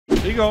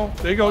you go.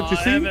 There you go. Did you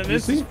see? You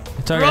see?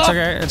 It's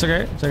okay. It's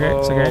okay.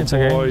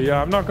 Oh,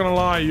 yeah, I'm not gonna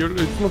lie.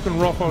 It's looking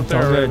rough out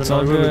there. It's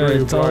all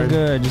good. It's all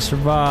good. You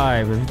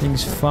survive.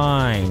 Everything's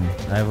fine.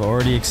 I've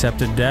already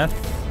accepted death.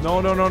 No.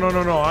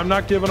 I'm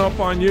not giving up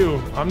on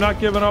you. I'm not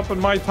giving up on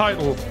my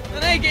title.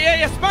 Lene,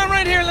 yeah, spawn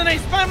right here, Lene.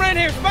 Spawn right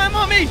here. Spawn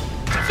on me.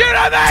 Shoot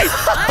at me!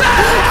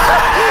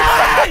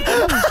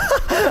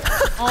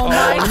 Oh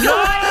my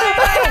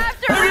god!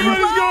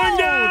 Everybody's going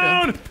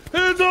down!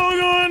 It's all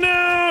going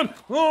down!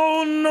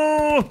 Oh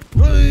no!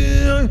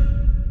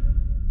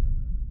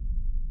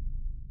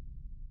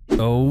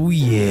 Oh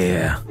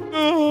yeah!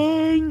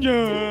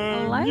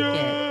 I like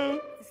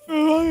it.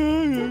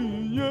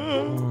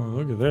 Oh,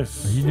 look at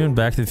this. Are you doing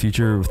Back to the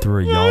Future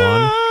through a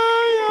yawn?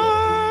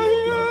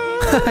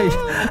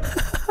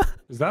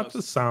 Is that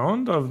the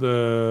sound of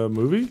the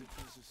movie?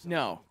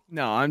 No,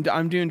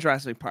 I'm doing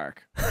Jurassic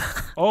Park.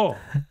 Oh,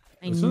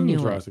 I this isn't knew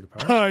Jurassic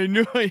Park. I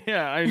knew it.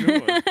 Yeah, I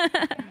knew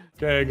it.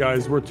 Okay,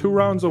 guys, we're 2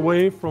 rounds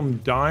away from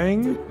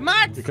dying.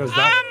 Max, Because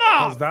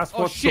ammo! that's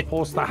what's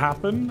supposed to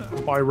happen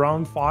by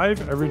round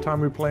 5 every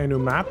time we play a new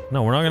map.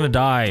 No, we're not gonna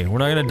die. We're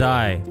not gonna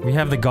die. We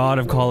have the god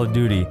of Call of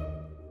Duty,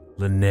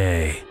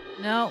 Lene.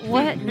 No,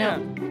 what?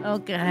 No. Oh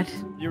god.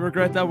 You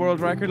regret that world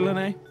record,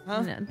 Lene?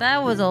 Huh? No,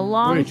 that was a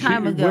long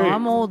time ago.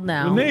 I'm old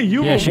now. Renee,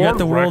 you Yeah, she got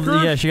the world.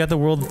 record? Yeah, she got the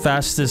world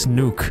fastest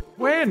nuke.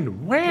 When?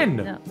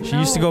 No, She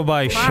used to go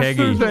by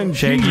Shaggy, than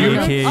Shaggy,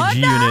 G-Unit. aka Oh,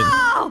 G-Unit.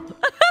 no!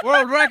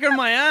 World record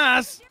my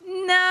ass.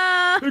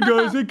 No. Hey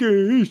guys,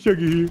 hey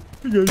Shaggy.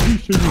 Hey guys, hey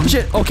Shaggy.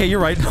 Shit. Okay, you're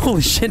right.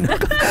 Holy shit!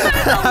 That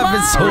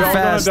happened so Are we all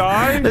fast. gonna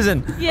die?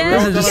 Listen, Yeah,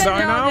 listen, gonna just die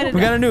now?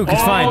 we got a nuke.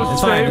 It's fine.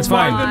 It's fine. It's saved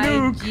by fine. the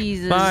nuke.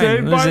 Jesus. Fine.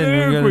 Saved by the Listen, we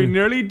nuke. gotta- We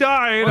nearly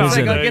died. One on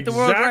second, the I'll get the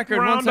world exact record.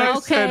 One round I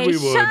second. said Okay, we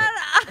would. shut up.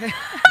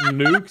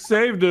 Nuke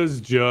saved us,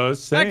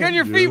 just saying. Back on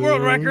your feet,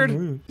 world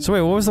record. So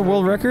wait, what was the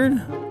world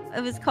record?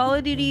 It was Call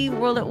of Duty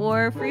World at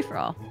War free for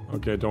all.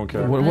 Okay, don't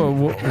care.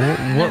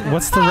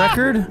 What's the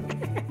record?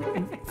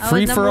 I was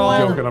Free for number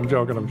all. one. I'm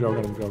joking. I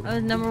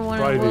was number 1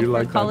 Why in do the you world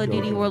like for Call that of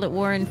Duty joke? World at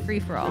War and free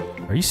for all.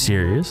 Are you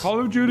serious? Call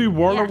of Duty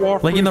World at War.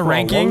 Like in the free-for-all.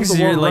 What was rankings, the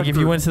you're, world like if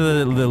you record? went to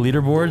the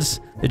leaderboards,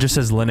 it just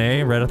says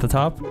Lene right at the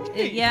top.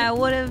 Yeah, I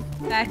would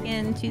have back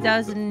in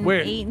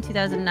 2008 and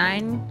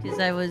 2009 because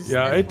I was.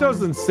 Yeah, that's it when-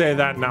 doesn't say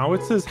that now.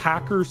 It says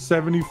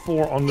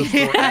hacker74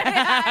 underscore.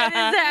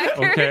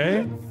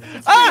 Okay.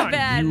 It's pretty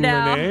bad You,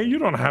 now. Renee, you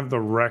don't have the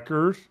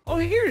record. Oh,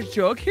 here's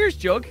joke. Here's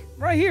joke.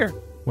 Right here.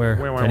 Where?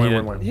 Wait, I need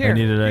it. Here, I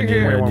need it. I need it.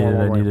 here, I need it.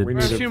 I need We it.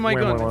 need Shoot my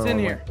gun. It's in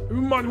here.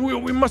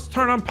 We must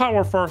turn on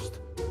power first.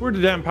 Where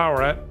the damn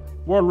power at?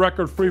 World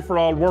record free for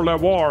all. World at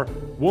War.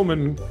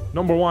 Woman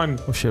number 1.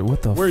 Oh shit!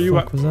 What the Where you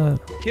fuck at? was that?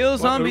 Kill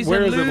zombies where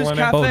and is it, lose Lene?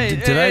 cafe. Oh,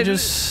 did I Hey,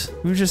 just?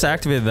 Who just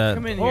activated that?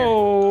 Come in here.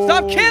 Oh,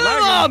 Stop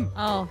killing them!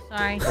 Oh,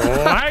 sorry.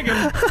 Lagging.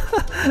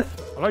 I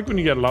like when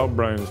you get loud,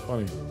 Brian. It's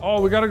funny.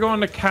 Oh, we gotta go in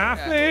the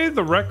cafe,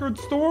 the record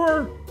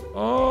store.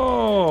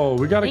 Oh,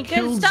 we gotta Make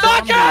kill. him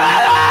stop killing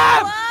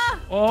them!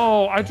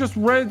 Oh, I just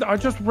read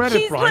it, He's Brian. We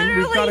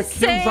literally gotta kill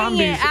saying zombies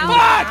it in the out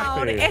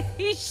loud, cafe. and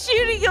he's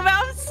shooting him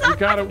outside. We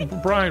gotta,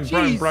 Brian,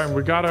 Jeez. Brian.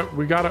 We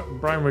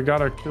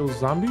gotta kill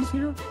zombies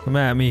here. Come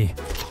at me. You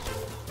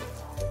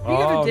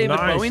got a Oh, David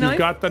nice. Bowie You knife?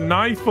 got the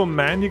knife 'em,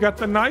 man. You got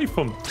the knife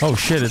 'em. Oh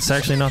shit! It's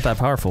actually not that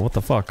powerful. What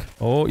the fuck?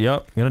 Oh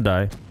yep, I'm gonna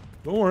die.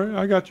 Don't worry,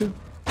 I got you.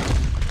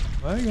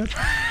 I got you.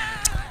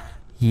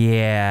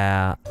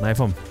 Yeah, knife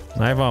him.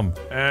 Knife him.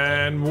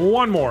 And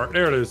one more.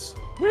 There it is.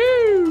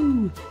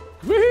 Woo!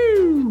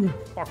 Woo!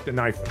 Fuck the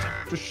knife.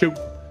 Just shoot.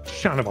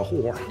 Son of a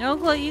whore.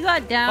 Nogla, you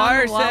got down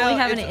Fire while sale, we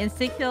having an it's-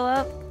 instant kill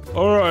up.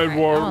 All right, Alright,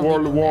 World I'll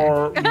World leave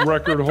War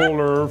record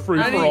holder, free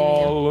I for need-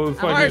 all.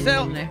 Fire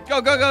sale.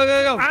 Go, go, go,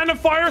 go, go. And a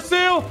fire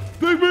sale.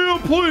 Big meal,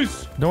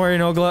 please. Don't worry,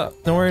 Nogla.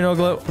 Don't worry,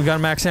 Nogla. We got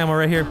max ammo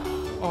right here.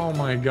 Oh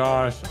my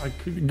gosh! I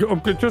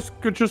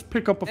could just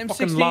pick up a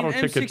fucking M16, lotto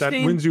ticket that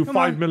M16, wins you come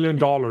 $5 on.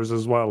 million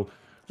as well.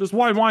 Just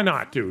why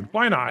not, dude?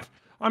 Why not?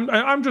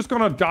 I'm just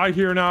gonna die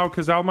here now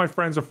because all my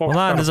friends are focused Hold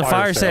on, on there's a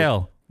fire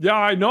sale. Yeah,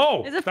 I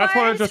know. There's a That's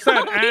what I fire just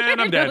sale said. here,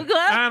 And I'm dead.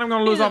 Nogla. And I'm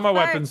gonna lose There's all my a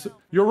fire- weapons.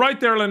 You're right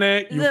there,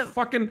 Lene. You The-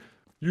 fucking,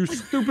 you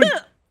stupid.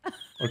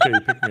 Okay, you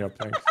picked me up.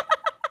 Thanks.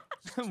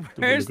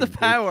 Where's the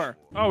power?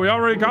 Oh, we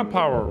already got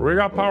power. We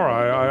got power.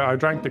 I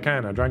drank the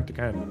can. I drank the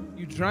can.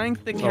 You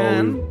drank the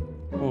can.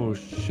 Oh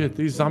shit,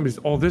 these zombies.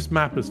 Oh, this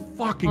map is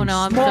fucking Oh no,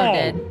 I'm so small.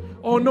 dead.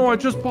 Oh no, I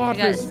just bought I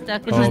got this.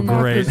 stuck in Oh the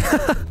great.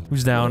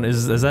 Who's down?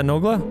 Is that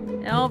Nogla?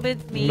 Nope,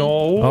 it's me. No,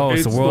 Oh,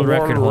 it's the world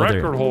record holder.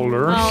 record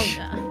holder. Oh,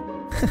 God.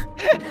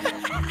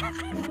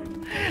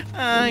 Oh, God.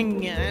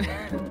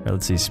 Alright,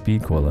 let's see.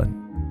 Speed cola.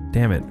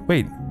 Damn it.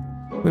 Wait,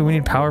 we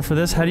need power for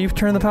this? How do you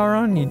turn the power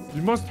on? You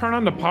must turn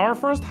on the power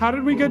first. How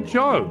did we get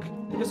Jug?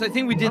 Because I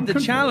think we did I'm the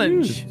confused.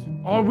 challenge.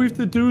 Oh, we have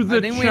to do the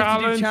I think we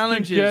have to do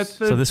challenge to challenges. get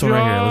the So this one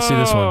right here. Let's see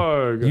this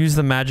one. jug. Use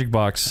the magic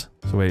box.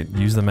 So wait,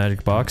 use the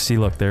magic box. See,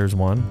 look, there's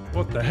one.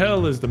 What the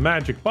hell is the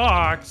magic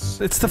box? It's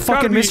the It's gotta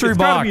fucking be- mystery it's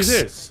gotta be box.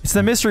 this. It's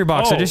the mystery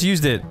box. I Oh. just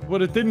used it.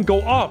 But it didn't go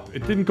up.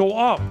 It didn't go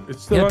up.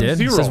 It's still Yeah, it on did.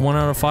 0. It says 1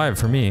 out of 5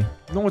 for me.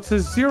 No, it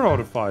says 0 out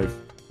of 5.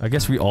 I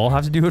guess we all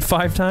have to do it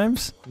 5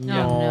 times?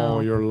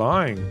 No, you're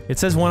lying. It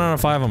says 1 out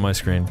of 5 on my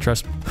screen.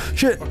 Trust.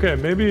 Shit! Okay,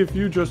 maybe if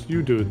you do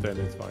it, then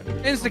it's fine.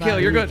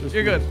 Insta-kill, you're good,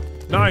 you're good.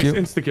 Nice,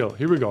 insta-kill.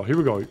 Here we go, here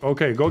we go.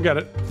 Okay, go get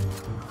it.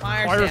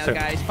 Fire sale,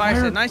 guys.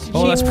 Fire sale. Nice and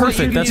cheap. Oh, that's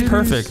perfect. That's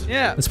perfect.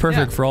 Yeah. That's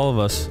perfect for all of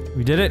us.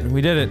 We did it.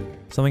 We did it.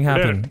 Something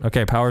happened.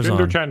 Okay, power's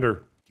on.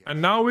 Chender.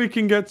 And now we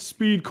can get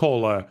speed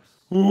cola.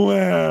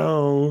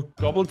 Wow.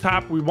 Double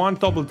tap. We want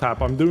double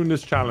tap. I'm doing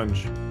this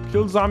challenge.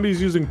 Kill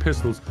zombies using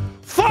pistols.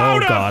 How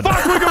the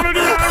fuck we gonna do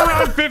that in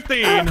round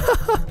 15?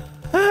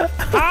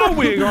 How are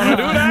we gonna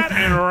do that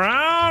in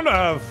round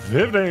of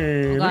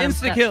 15?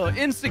 Insta-kill.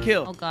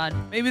 Insta-kill. Oh god.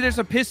 Maybe there's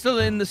a pistol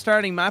in the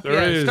starting map.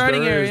 There is.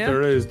 Area.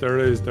 There is.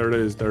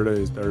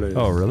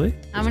 Oh, really?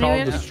 How It's many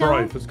called the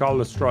strife. It's called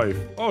the strife.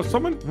 Oh,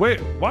 someone.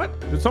 Wait, what?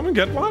 Did someone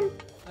get one?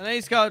 And then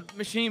he's got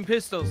machine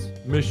pistols.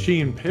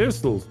 Machine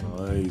pistols.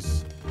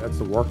 Nice. That's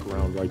the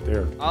workaround right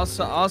there. I'll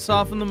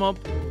soften them up.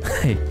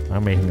 Hey,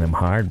 I'm making them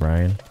hard,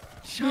 Brian.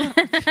 Shut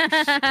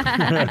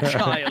up,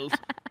 child.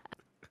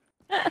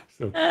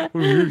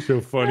 You're so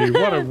funny.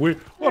 What a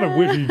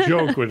witty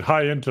joke with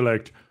high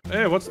intellect.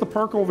 Hey, what's the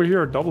perk over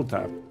here? Double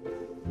tap.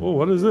 Oh,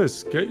 what is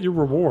this? Get your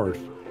reward.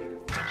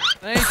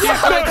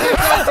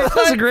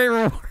 That's a great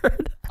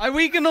reward. I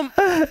weakened them.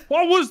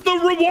 What was the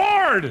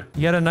reward?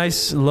 You got a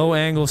nice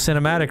low-angle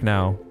cinematic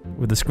now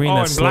with the screen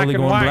that's slowly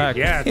going black.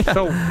 Yeah, it's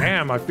so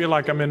damn. I feel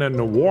like I'm in a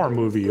noir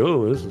movie.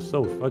 Oh, this is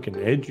so fucking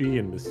edgy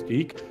and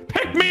mystique.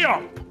 Pick me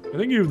up. I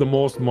think you have the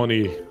most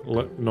money.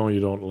 No, you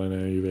don't,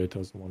 Lena. You have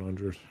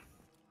 8,100.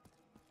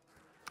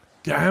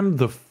 Damn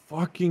the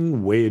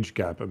fucking wage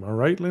gap. Am I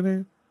right,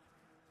 Lena?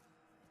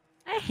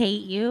 I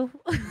hate you.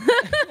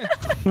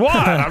 What?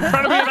 I'm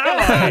trying to be an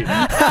ally.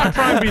 I'm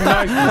trying to be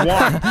nice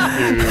once,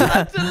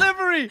 dude.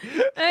 Delivery.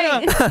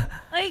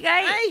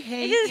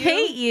 I just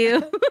hate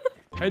you.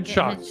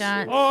 Headshots.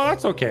 Headshots. Oh,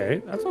 that's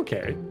okay. That's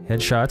okay.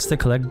 Headshots to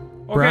collect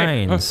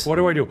brines. What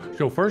do I do?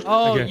 So first,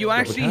 you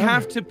actually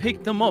have to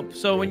pick them up.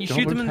 So when you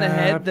shoot them in the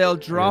head, they'll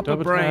drop a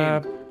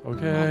brain.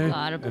 Okay.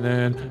 And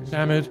then,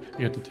 damn it,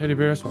 you get the teddy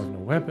bear, so I have no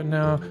weapon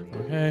now.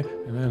 Okay.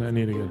 And then I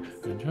need to get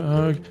a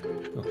jug.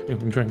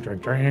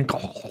 Drink.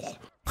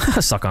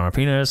 Suck on a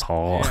penis.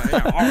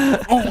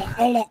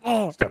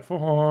 Step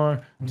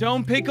 4.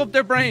 Don't pick up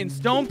their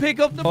brains. Don't pick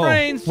up the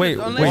brains. Wait,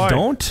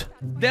 don't?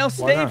 They'll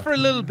stay for a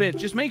little bit.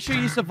 Just make sure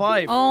you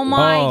survive. Oh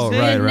my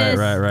goodness.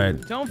 Right.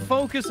 Don't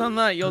focus on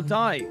that. You'll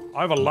die. I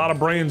have a lot of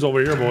brains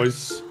over here,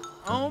 boys.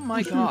 Oh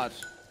my god.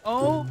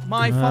 Oh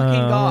my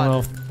fucking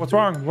god. What's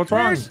wrong? What's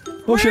wrong?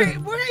 What are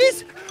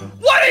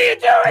you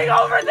doing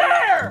over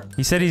there?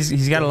 He said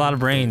he's got a lot of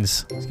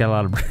brains. He's got a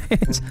lot of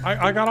brains.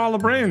 I got all the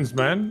brains,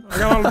 man. I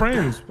got all the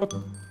brains. What?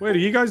 Wait, are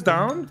you guys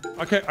down?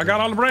 Okay, I got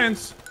all the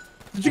brains.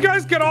 Did you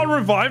guys get all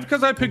revived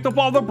because I picked up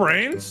all the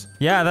brains?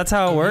 Yeah, that's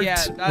how it worked.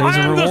 Yeah, it was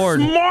a reward.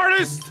 I am the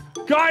smartest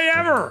guy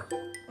ever.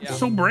 Yeah.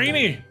 So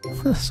brainy.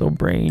 So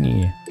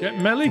brainy. Get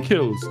melee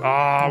kills. We're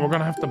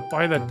gonna have to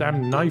buy that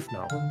damn knife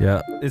now.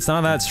 Yeah, it's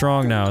not that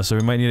strong now, so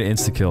we might need an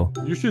insta-kill.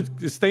 You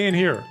should stay in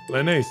here.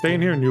 Lene, stay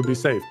in here and you'll be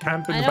safe.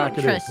 Camp in the back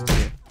of this.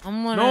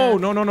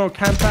 No.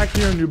 Camp back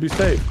here and you'll be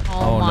safe.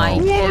 Oh my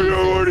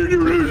god.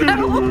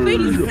 I will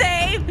be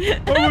safe.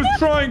 I was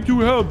trying to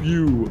help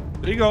you.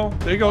 There you go.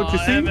 There you go. Did you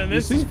see? Evan,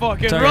 this is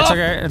fucking rough.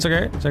 rough. It's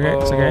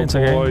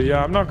okay. Boy,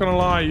 yeah, I'm not gonna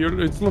lie.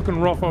 It's looking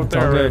rough out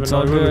there. It's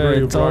all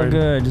good. It's all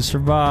good. Just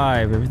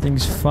survive.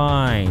 Everything's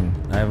fine.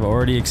 I've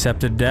already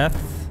accepted death.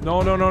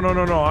 No.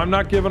 I'm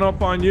not giving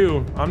up on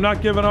you. I'm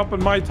not giving up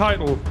on my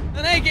title.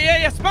 Lene,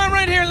 yeah. Spawn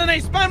right here, Lene.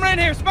 Spawn right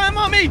here. Spawn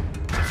on me.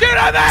 Shoot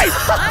at me!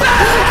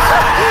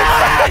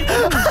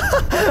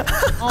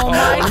 Oh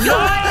my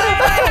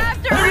god!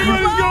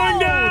 Everybody's going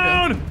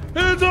down!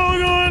 It's all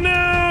going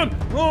down!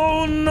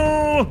 Oh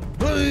no!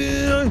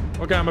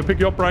 Okay, I'm gonna pick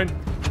you up, Brian.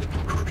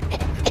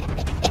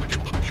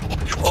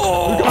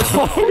 Oh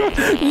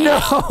no!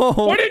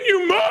 Why didn't you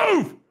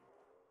move?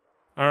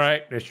 All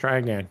right, let's try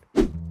again.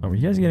 Are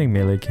you guys getting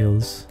melee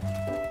kills?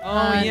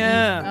 Oh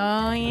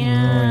yeah. Oh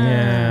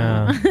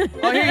yeah.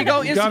 Oh, here you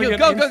go.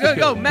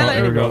 Go.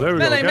 Melee. There we go.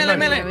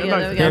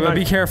 Melee. Yeah, but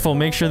be careful.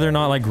 Make sure they're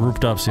not like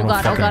grouped up so you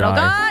don't fucking die. Oh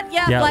god.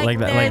 Yeah, like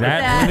that.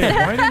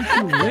 Why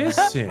didn't you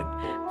listen?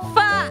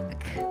 Fuck.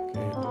 Okay,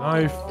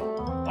 knife.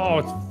 Oh,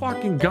 it's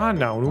fucking gone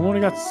now. We only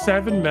got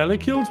 7 melee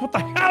kills. What the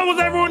hell was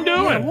everyone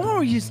doing? Yeah, what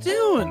were you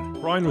doing?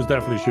 Brian was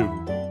definitely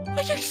shooting.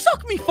 Why you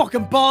suck me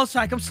fucking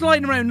ballsack? I'm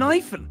sliding around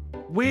knifing.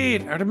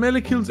 Wait, are the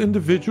melee kills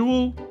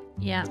individual?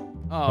 Yeah.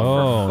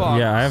 Oh,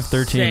 yeah, I have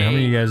 13. How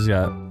many you guys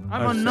got?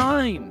 I'm on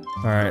 9.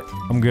 All right,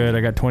 I'm good. I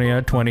got 20 out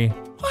of 20.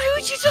 Why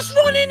would you just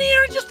run in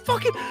here and just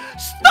fucking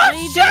stop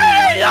shooting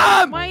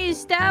them? Why you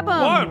stab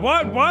them?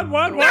 What?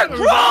 They're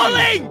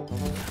crawling!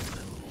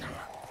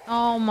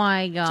 Oh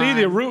my god. See,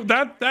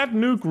 that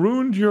nuke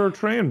ruined your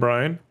train,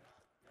 Brian.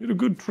 You had a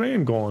good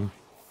train going.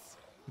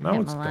 Now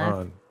it's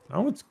gone.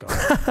 Now it's gone.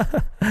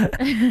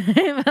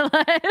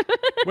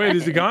 Wait,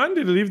 is he gone?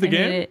 Did he leave the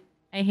game?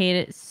 I hate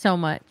it so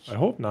much. I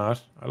hope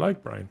not. I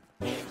like Brian.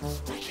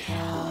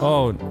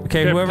 Oh,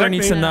 okay. Whoever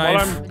needs a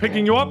knife. While I'm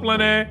picking you up,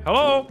 Lene.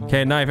 Hello.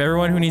 Okay, knife.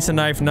 Everyone who needs a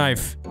knife.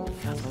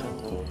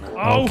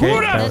 Oh, Okay, who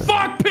the that was-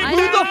 fuck picked I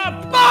that know.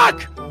 up? Fuck!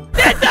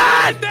 Did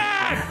that!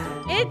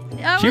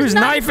 I She was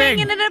knifing.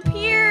 and it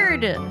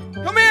appeared.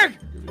 Come here!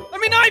 Let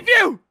me knife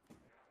you!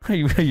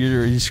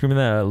 You're screaming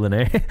that at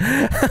Lene?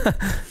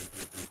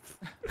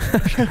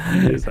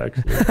 He is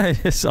actually. I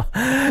just saw,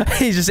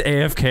 he's just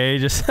AFK,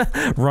 just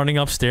running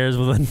upstairs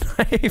with a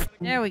knife.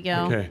 There we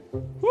go. Okay.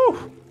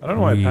 Woo! I don't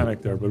know why I We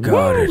panicked there, but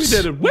got woo, it. we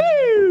did it.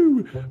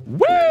 Woo!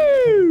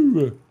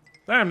 Woo!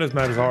 Damn, this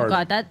map is hard.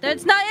 God,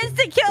 that's not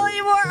instant kill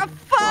anymore.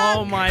 Fuck.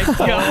 Oh my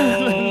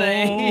god,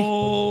 Lene.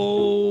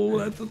 Oh,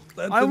 that's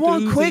I a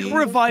want doozy. quick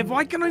revive.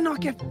 Why can I not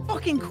get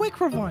fucking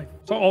quick revive?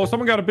 So, oh,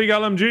 someone got a big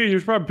LMG. You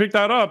should probably pick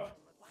that up.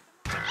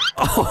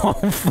 Oh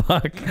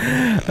fuck.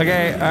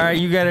 Okay, all right,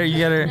 you got her.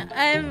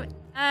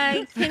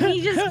 Can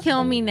he just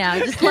kill me now?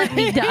 Just let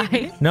me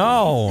die.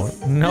 No,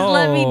 no. Just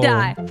let me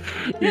die.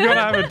 You're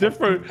gonna have a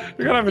different.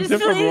 You're gonna have a Just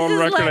different please world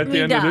just record let at the me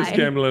end of this die.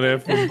 game, Lene,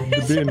 for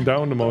being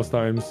down the most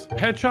times.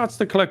 Headshots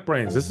to collect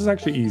brains. This is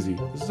actually easy.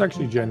 This is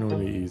actually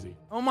genuinely easy.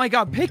 Oh my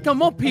god, pick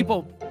them up,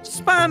 people.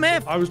 Spam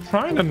F. I was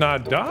trying to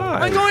not die.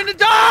 I'm going to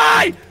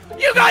die!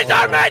 You guys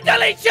are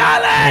mentally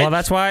challenged! Well,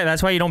 that's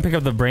why you don't pick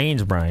up the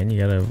brains, Brian. You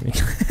gotta.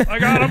 I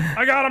got him.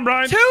 I got him,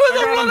 Brian. Two of I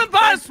them got him. running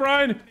past. Thanks,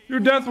 Brian. Your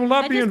death will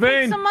not I be just in picked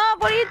vain. some up.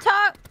 What are you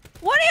talking?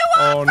 What do you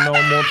want Oh, from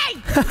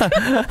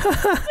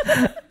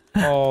no me?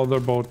 Oh, they're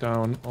both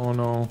down. Oh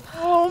no.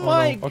 Oh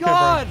my no. Okay,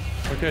 god!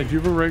 Brian. Okay, do you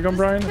have a ray gun,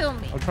 Brian? kill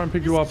me. I'll try and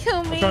pick you up. Just kill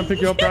I'll me. try and pick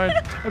you up, Brian.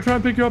 I'll try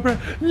and pick you up, Brian.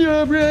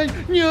 No, Brian.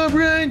 No,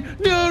 Brian.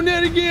 No,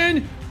 not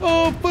again.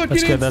 Oh, fucking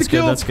That's good, that's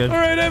insta-kill. good, that's good. All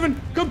right,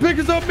 Evan, come pick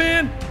us up,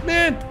 man.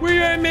 Man, where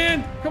you at,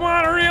 man? Come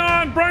on, hurry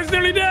on. Brian's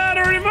nearly dead.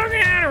 Hurry the fuck on.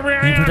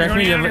 You protect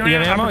me? You have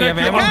ammo? You have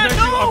ammo?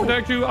 I'll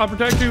protect you. I'll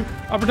protect you.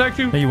 I'll protect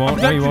you. No, you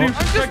won't. No, you won't.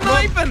 I'm just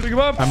sniping. Pick him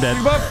up. I'm dead.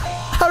 Pick him up.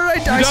 How did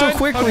I die You so died? How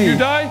quickly? did you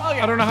die? Okay.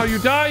 I don't know how you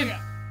died.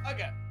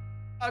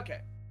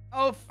 Okay.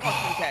 Oh,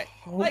 fuck, okay.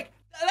 Like,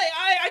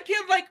 I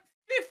killed like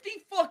 50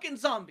 fucking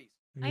zombies.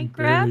 I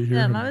grabbed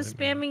them. I was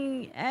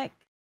spamming X.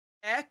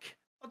 Ek?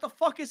 What the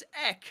fuck is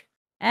Ek?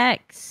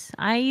 X.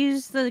 I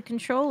used the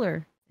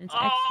controller. It's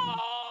X.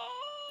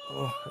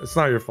 Oh, it's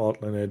not your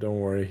fault, Lene. Don't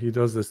worry. He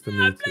does this to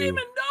me too.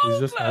 He's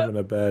just having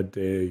a bad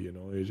day, you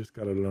know. You just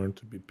gotta learn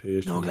to be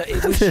patient. Nogla,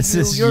 it was This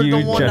is You're you,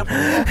 the one Jeff.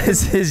 that...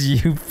 This is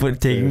you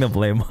taking the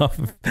blame off,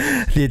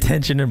 the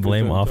attention and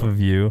blame off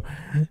of you.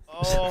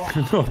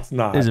 Oh. No, it's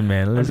not. Listen,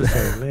 man. I'm Listen. just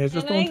saying, Lene,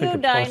 just Can I don't take go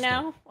it die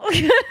personal.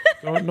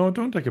 now?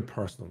 Don't take it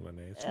personal, Lene.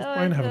 It's just Oh,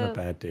 Brian I having a do.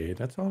 bad day.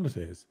 That's all it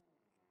is.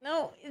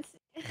 No, it's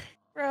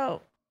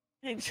bro.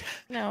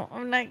 No,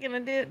 I'm not gonna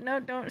do it. No,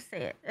 don't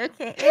say it.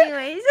 Okay.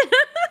 Anyways,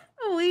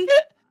 we.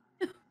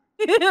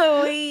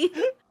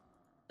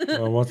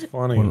 Well, what's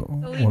funny?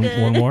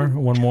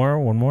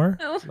 One more.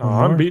 No, No,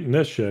 I'm beating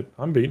this shit.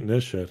 I'm beating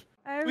this shit.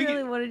 I We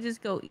really want to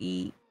just go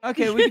eat.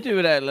 Okay, we can do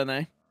it out,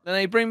 Lene.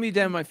 Lene, bring me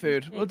down my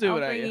food. We'll do I'll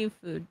it out. bring you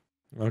food.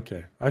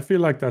 Okay. I feel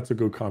like that's a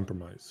good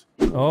compromise.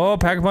 Oh,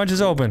 Pack a Punch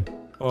is open.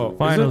 Oh,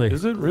 Finally.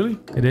 Is it really?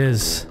 It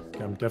is.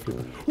 Okay, I'm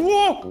definitely.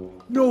 Whoa!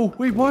 No,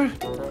 wait, what?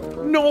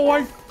 No,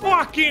 I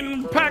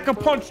fucking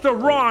pack-a-punched the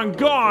wrong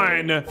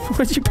gun.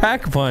 What'd you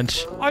Pack a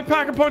Punch? I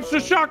pack-a-punched the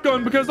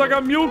shotgun because I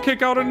got mule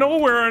kick out of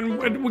nowhere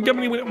and we get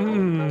me.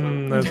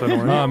 That's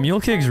annoying.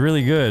 Mule Kick's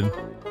really good.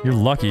 You're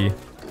lucky.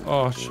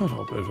 Oh, shut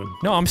up, Evan.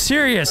 No, I'm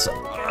serious.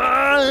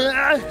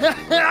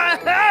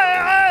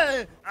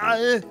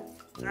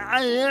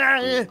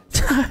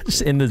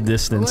 Just in the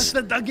distance.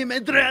 the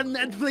documentary on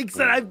Netflix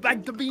that I'm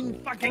back to being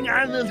fucking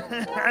Arnold?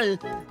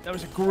 That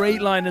was a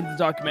great line in the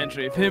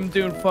documentary of him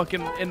doing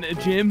fucking in a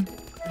gym.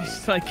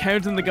 He's like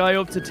counting the guy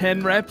up to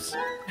 10 reps.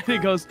 And he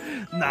goes,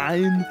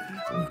 9,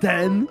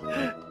 10.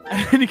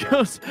 And he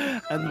goes,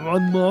 and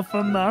one more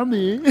for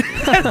mommy.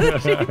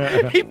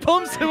 He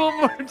pumps him one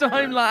more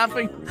time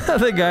laughing.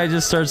 The guy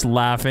just starts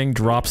laughing,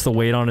 drops the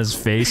weight on his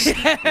face.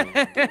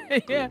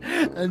 Yeah.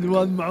 And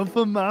one more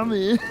for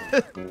mommy.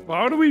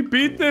 How do we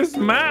beat this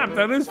map?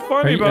 That is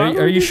funny,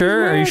 Are you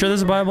sure? Are you sure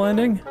there's a Bible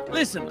ending?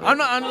 Listen, I'm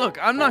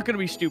not gonna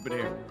be stupid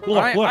here. Look,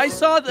 Alright, look, I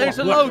saw there's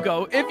look, a look.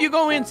 logo. If you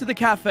go into the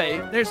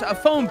cafe, there's a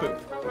phone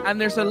booth,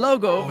 and there's a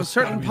logo of a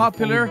certain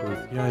popular.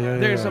 Yeah.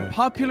 There's a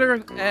popular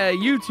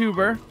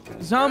YouTuber,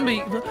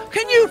 zombie.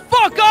 Can you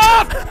fuck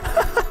off?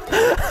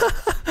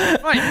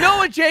 Right,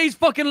 Noah J's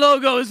fucking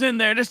logo is in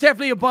there. There's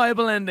definitely a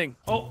Bible ending.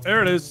 Oh,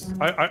 there it is.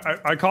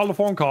 I called the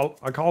phone call.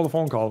 I called the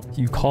phone call.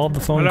 You called the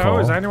phone Hello, call.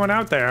 is anyone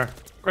out there?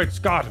 Great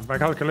Scott, if my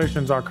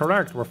calculations are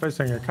correct, we're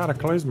facing a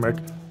cataclysmic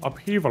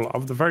upheaval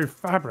of the very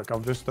fabric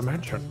of this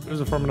dimension.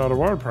 This is from another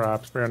world,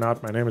 perhaps. Fear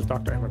not, my name is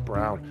Dr. Emmett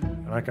Brown,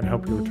 and I can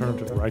help you return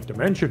to the right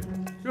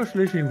dimension. Just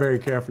listen very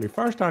carefully.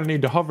 First, I'll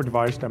need the hover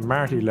device that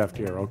Marty left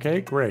here, okay?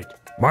 Great.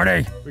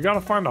 Marty! We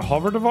gotta find a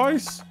hover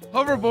device?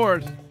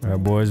 Hoverboard. All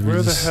right, boys.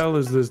 Where the hell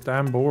is this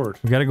damn board?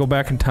 We gotta go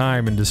back in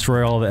time and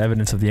destroy all the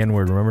evidence of the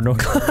N-word. Remember,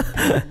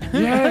 Nogla?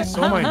 Yes!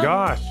 Oh my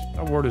gosh!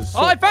 That word is so...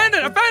 Oh, I found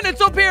it.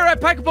 It's up here at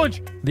Pack a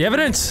Punch. The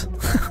evidence!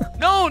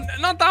 No,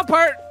 not that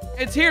part.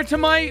 It's here to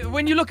my.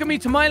 When you look at me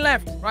to my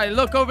left. Right,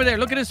 look over there.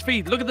 Look at his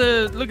feet. Look at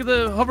the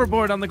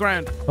hoverboard on the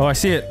ground. Oh, I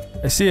see it.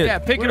 I see it. Yeah,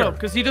 pick it up,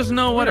 because he doesn't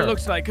know what it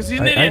looks like, because he's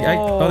an idiot.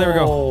 Oh, there we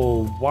go.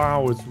 Oh,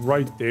 wow, it's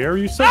right there.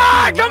 You said.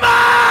 Come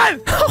on!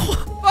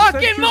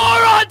 Fucking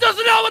moron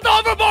doesn't know what the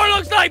hoverboard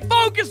looks like.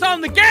 Focus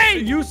on the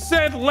game. You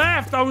said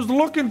left. I was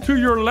looking to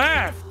your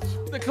left.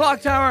 The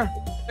clock tower.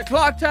 The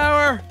clock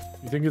tower.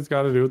 You think it's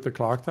got to do with the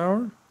clock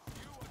tower?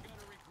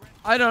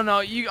 I don't know.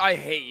 I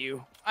hate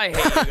you. I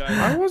hate you guys.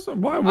 I wasn't.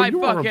 Why? Well, you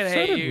were fucking upset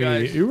hate at you me.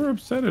 guys. You were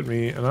upset at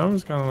me, and I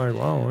was kind of like,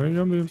 wow, why are you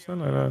gonna be upset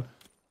like that?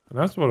 And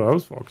that's what I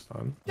was focused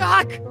on.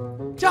 Doc,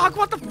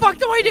 what the fuck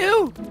do I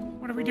do?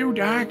 What do we do,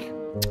 Doc?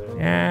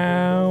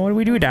 What do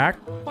we do, Doc?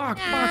 Fuck.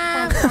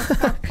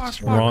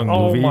 Wrong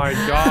Oh movie. my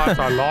gosh,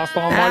 I lost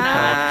all my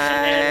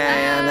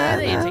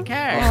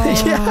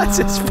Yeah, it's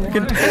just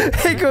fucking.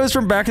 It goes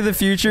from Back to the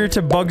Future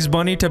to Bugs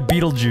Bunny to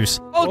Beetlejuice.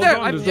 Oh, there.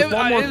 There's just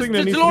one more thing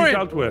that needs to be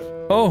dealt with.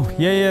 Oh,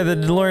 yeah, the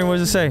DeLorean, what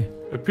does it say?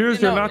 It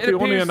appears you're not the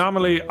only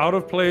anomaly out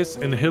of place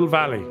in Hill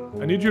Valley.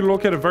 I need you to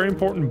look at a very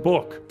important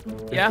book.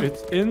 Yeah? If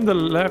it's in the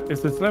left,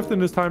 if it's left in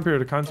this time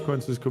period, the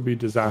consequences could be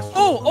disastrous.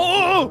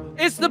 Oh!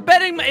 It's the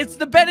betting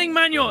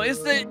manual.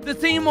 It's the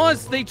theme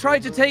was they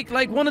tried to take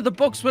like one of the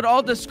books with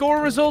all the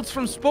score results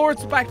from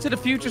sports Back to the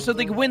Future so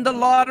they could win the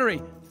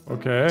lottery.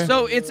 Okay.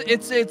 So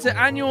it's an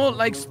annual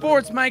like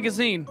sports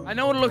magazine. I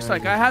know what it looks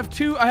like. I have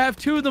two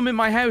of them in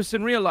my house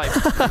in real life.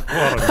 What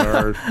a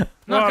nerd.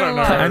 Not gonna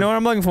lie. I know what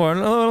I'm looking for. I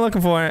know what I'm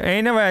looking for. I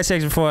ain't never had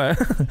sex before.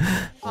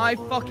 I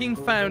fucking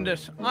found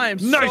it. I am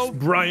Nice, so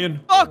Brian.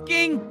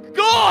 fucking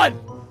good.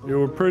 You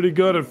were pretty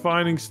good at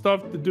finding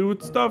stuff to do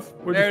with stuff.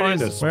 Where'd you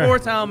find it?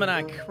 Sports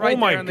almanac. Right oh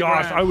my there on the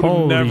gosh, ground. I would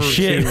have never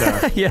shit. seen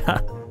that.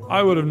 Yeah.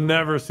 I would have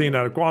never seen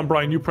that. Go on,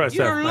 Brian, you press F.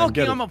 You're Man. lucky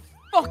Get it. I'm a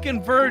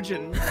fucking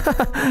virgin.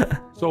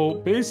 So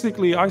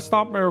basically, I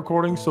stopped my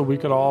recording so we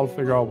could all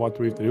figure out what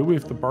we have to do. We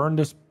have to burn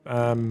this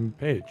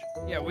page.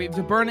 Yeah, we have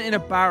to burn it in a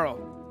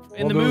barrel.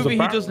 In the Well, there was a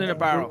movie, he does it in a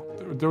barrel.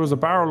 There was a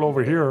barrel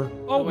over here.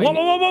 Oh,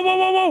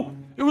 whoa.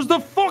 It was the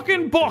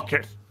fucking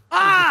bucket.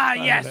 Ah,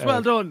 yes,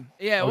 well done.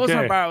 Yeah, it wasn't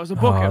a Okay. barrel, it was a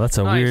bucket. Oh, that's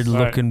a Nice. weird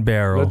looking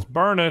barrel. Let's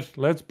burn it.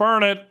 Let's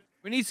burn it.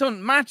 We need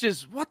some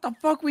matches. What the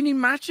fuck? We need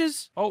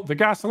matches? Oh, the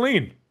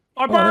gasoline.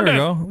 I Oh, burned there we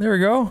it. go. There we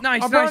go.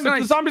 Nice, I nice, burned it. The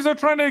nice. zombies are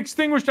trying to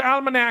extinguish the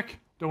almanac.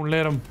 Don't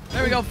let them.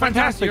 There we go,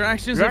 fantastic. Your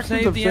actions have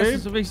saved the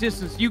essence of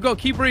existence. You go,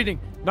 keep reading.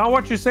 Now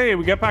what you say,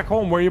 we get back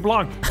home where you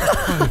belong.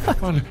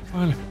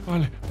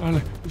 Finally.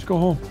 Just go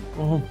home.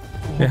 Go home.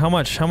 Okay, how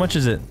much? How much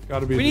is it?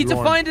 Gotta be We need to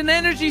find an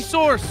energy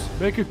source.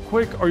 Make it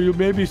quick or you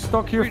may be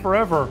stuck here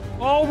forever.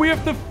 Oh, we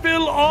have to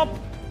fill up.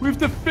 We have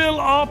to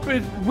fill up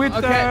it with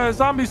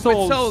zombie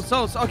souls. With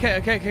souls. Okay.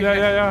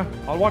 Yeah.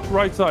 I'll watch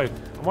right side.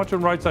 I'm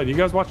watching right side. You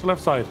guys watch the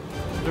left side.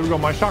 There we go.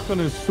 My shotgun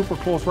is super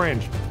close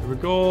range. There we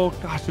go.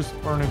 Gosh, this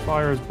burning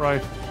fire is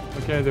bright.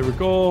 Okay, there we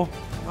go.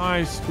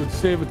 Nice. Good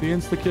save with the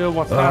insta-kill.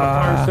 What's that?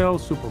 A fire sale?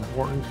 Super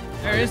important.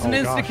 There is an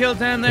insta-kill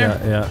down there.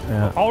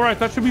 Yeah. All right,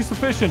 that should be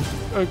sufficient.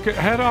 Okay,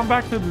 head on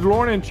back to the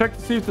DeLorean and check to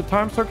see if the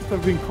time circuits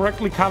have been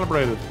correctly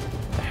calibrated.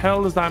 What the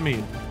hell does that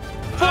mean?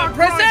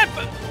 Press F!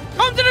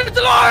 Come to the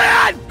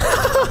DeLorean!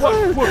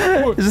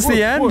 What? Is this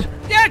the end?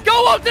 Yeah,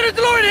 go up to the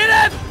DeLorean, hit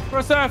F!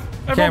 Press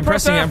F. Okay, I'm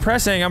pressing. F. I'm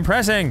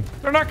pressing.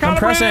 They're not calibrated. I'm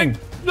pressing.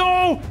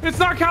 No, it's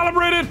not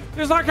calibrated.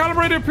 It's not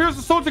calibrated. It appears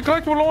the soldier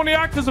collect will only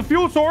act as a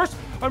fuel source.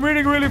 I'm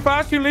reading really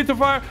fast. You need to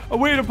find a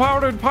way to power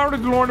the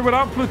DeLorean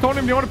without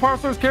plutonium. The only power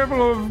source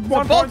capable of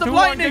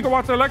 1.21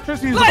 gigawatts of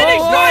electricity. Lightning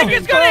strike!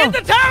 It's gonna hit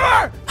the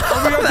tower!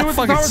 That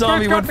fucking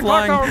zombie went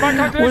flying.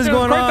 What's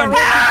going on?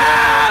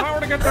 Power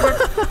to get to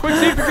the, quick,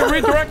 see if you can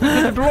redirect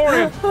it to the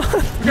DeLorean.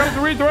 You got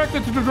to redirect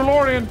it to the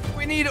DeLorean.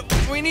 We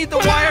need the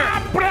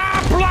wire.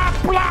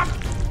 Blah.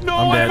 No,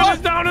 I'm dead. I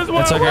was down as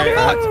well. It's okay.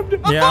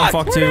 Yeah, I'm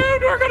fucked too.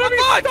 We're gonna be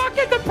stuck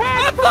in the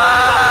past.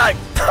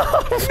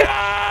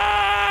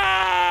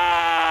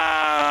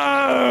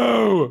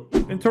 No!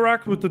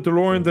 Interact with the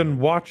DeLorean, then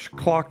watch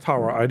clock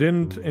tower. I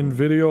didn't in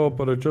video,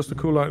 but it's just a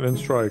cool lightning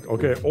strike.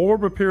 Okay,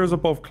 orb appears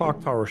above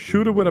clock tower.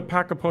 Shoot it with a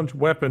pack-a-punch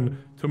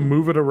weapon to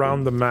move it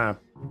around the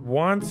map.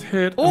 Once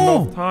hit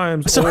enough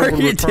times, sorry, orb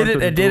will it did return to it.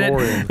 the It did it.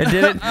 DeLorean. It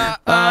did it.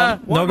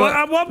 What?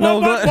 I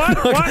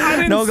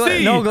didn't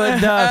see.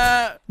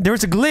 There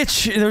was a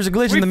glitch. There was a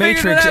glitch in the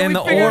figured it Matrix, out, and we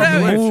the figured it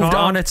out. orb moved Glitch, huh?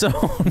 on its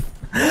own.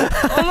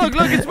 Oh,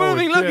 look, it's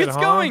moving. Look, Shit, it's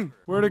huh? going.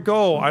 Where'd it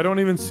go? I don't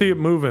even see it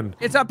moving.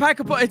 It's that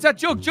it's that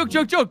jug.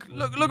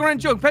 Look around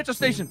jug, petrol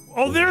station.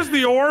 Oh, there's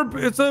the orb.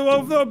 It's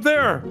up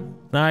there.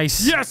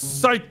 Nice.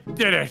 Yes, I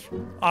did it.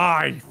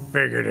 I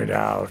figured it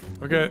out.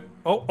 Okay.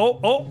 Oh.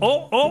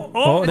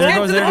 Oh, there it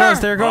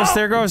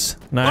goes.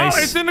 Nice. Oh,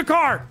 it's in the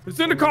car.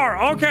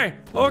 Okay.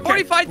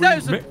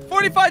 45,000.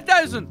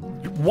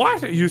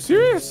 What? Are you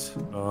serious?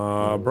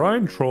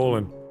 Brian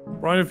trolling.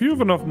 Brian, if you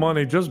have enough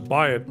money, just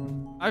buy it.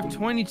 I have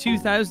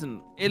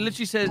 22,000. It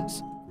literally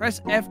says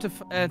press F to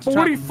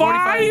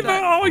 45?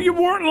 Oh, you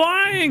weren't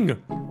lying.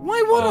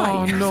 Why would I?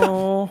 Oh,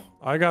 no.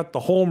 I got the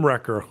home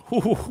wrecker.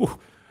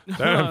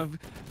 Damn.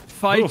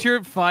 Fight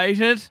it.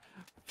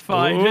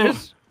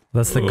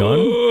 That's the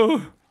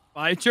gun?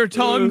 Bite your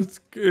tongue.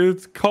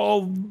 It's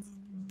called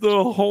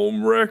the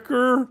home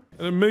wrecker,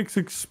 and it makes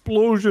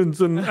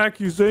explosions and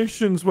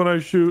accusations when I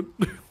shoot.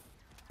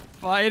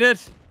 Fight it.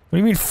 What do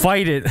you mean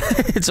fight it?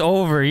 It's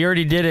over. He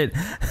already did it.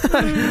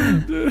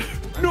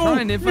 No,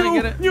 Trying if I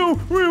get it.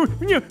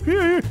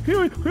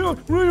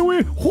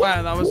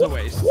 Wow, that was a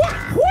waste.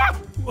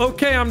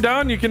 Okay, I'm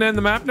done. You can end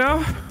the map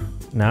now.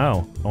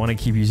 No, I want to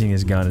keep using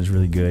his gun. It's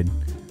really good.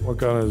 What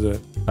gun is it?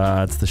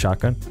 It's the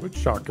shotgun. Which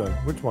shotgun?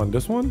 Which one?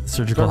 This one?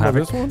 Surgical Talking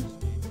Havoc. about this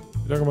one?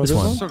 You talking about This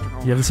one.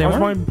 Surgical. You have the same Why's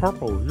one? mine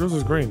purple? Yours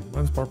is green.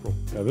 Mine's purple.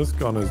 Yeah, this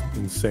gun is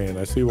insane.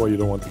 I see why you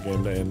don't want the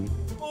game to end.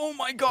 Oh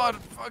my god,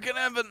 fucking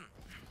Evan.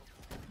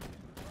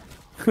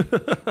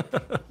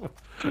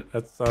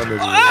 That sounded.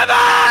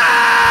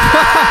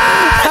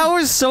 That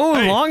was so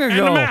long ago.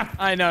 End the map.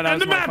 I know, that End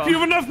was the my map. fault. You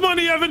have enough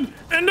money, Evan.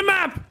 End the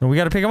map. No, we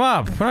gotta pick him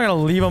up. We're not gonna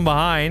leave him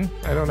behind.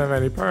 I don't have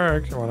any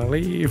perks. I want to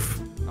leave.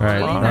 All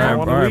right, I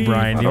wanna leave.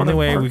 Brian. I The don't only have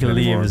way we perks can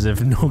leave anymore. is if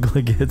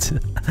Nogla gets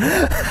it.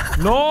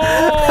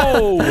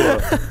 No!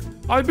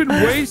 I've been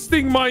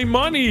wasting my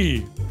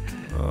money.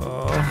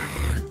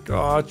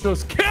 God,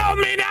 just kill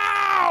me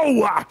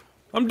now!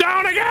 I'm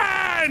down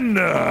again!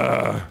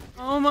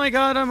 Oh my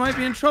god, I might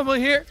be in trouble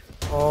here.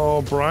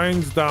 Oh,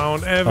 Brian's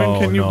down. Evan, Oh,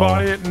 can you no.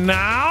 buy it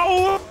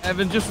now?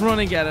 Evan, just run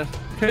and get it.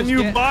 Can Just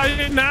you get- buy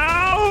it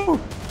now?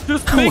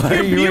 Just make Why a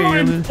are you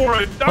beeline losing-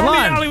 for it. Down Hold the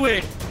on.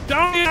 alleyway.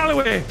 Down the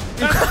alleyway.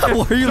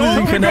 Why are you Don't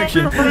losing pick up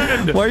connection? your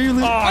friend. Why are you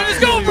losing? Oh,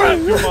 just go,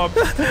 Brian.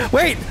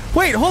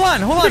 Wait, hold on,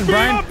 Pick me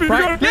Brian. up, you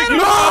Brian. gotta pick me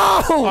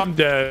up. No! I'm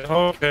dead.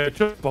 Okay,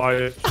 just buy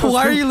it.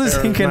 Why are you Who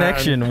losing cares,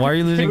 connection? man? Why are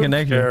you losing Who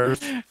connection?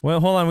 cares? Well,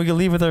 hold on. We can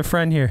leave with our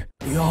friend here.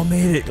 We all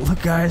made it.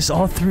 Look, guys,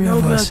 all three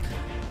of Nogla, us.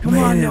 come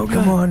made on, it. Nogla.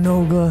 Come on,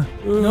 Nogla.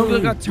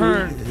 Nogla got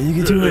turned. You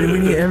can do it. We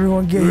need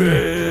everyone get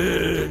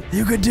here.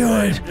 You could do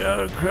it.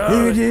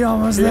 You're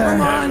almost there.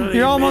 Come on.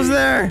 You're almost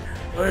there.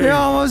 You're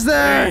almost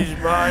there.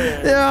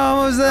 You're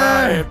almost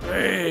there.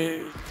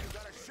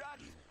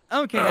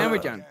 Okay, now we're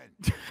done.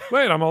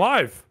 Wait, I'm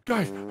alive.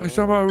 Guys, I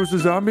somehow was a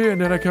zombie and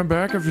then I come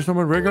back after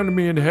someone rig-gunning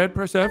me in the head,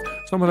 press F.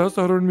 Someone else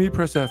other than me,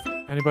 press F.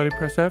 Anybody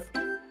press F?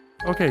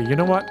 Okay, you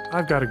know what?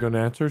 I've got a good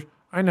answer.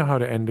 I know how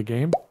to end the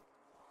game.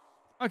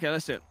 Okay,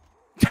 let's do it.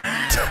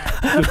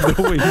 There's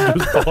no way you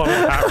just bought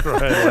it after I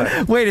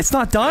left. Wait, it's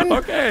not done?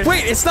 Okay.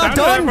 Wait, it's not Now that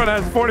done? Everyone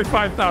has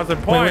 45,000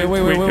 points.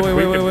 Wait, We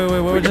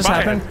can what just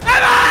buy it.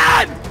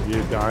 happened?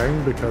 You're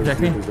dying because Jack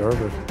you me. deserve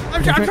it.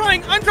 I'm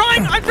trying!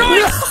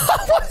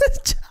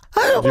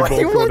 Did You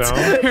both go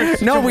down?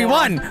 No, we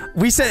won.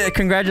 We said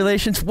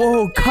congratulations.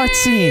 Whoa,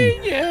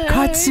 cutscene.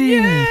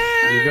 Cutscene.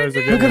 You guys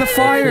are Look at the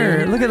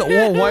fire. Look at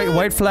the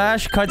white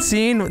flash.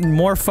 Cutscene.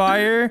 More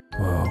fire.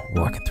 Whoa,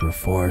 walking through a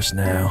forest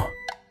now.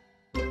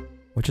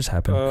 What just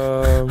happened?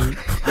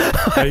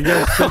 Are you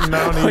guys sitting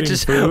down eating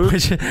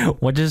food?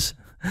 What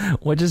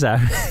just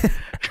happened?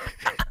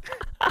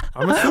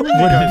 I'm assuming you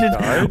guys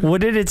died.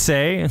 What did it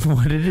say?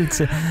 What did it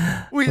say?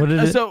 What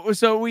did it?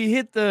 So we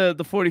hit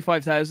the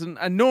 45,000,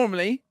 and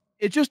normally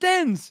it just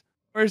ends.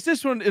 Whereas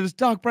this one, it was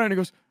Doc Brown who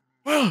goes,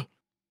 "Well,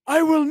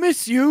 I will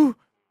miss you.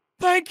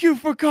 Thank you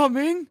for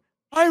coming.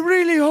 I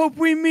really hope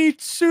we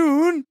meet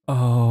soon."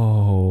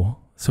 Oh,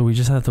 so we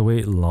just have to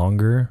wait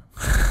longer?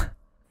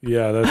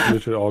 Yeah, that's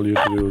literally all you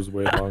have to do is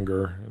wait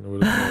longer, and it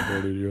would have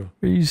teleported you.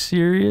 Are you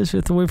serious? We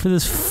have to wait for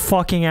this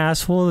fucking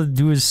asshole to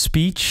do his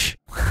speech?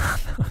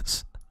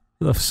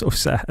 That was so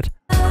sad.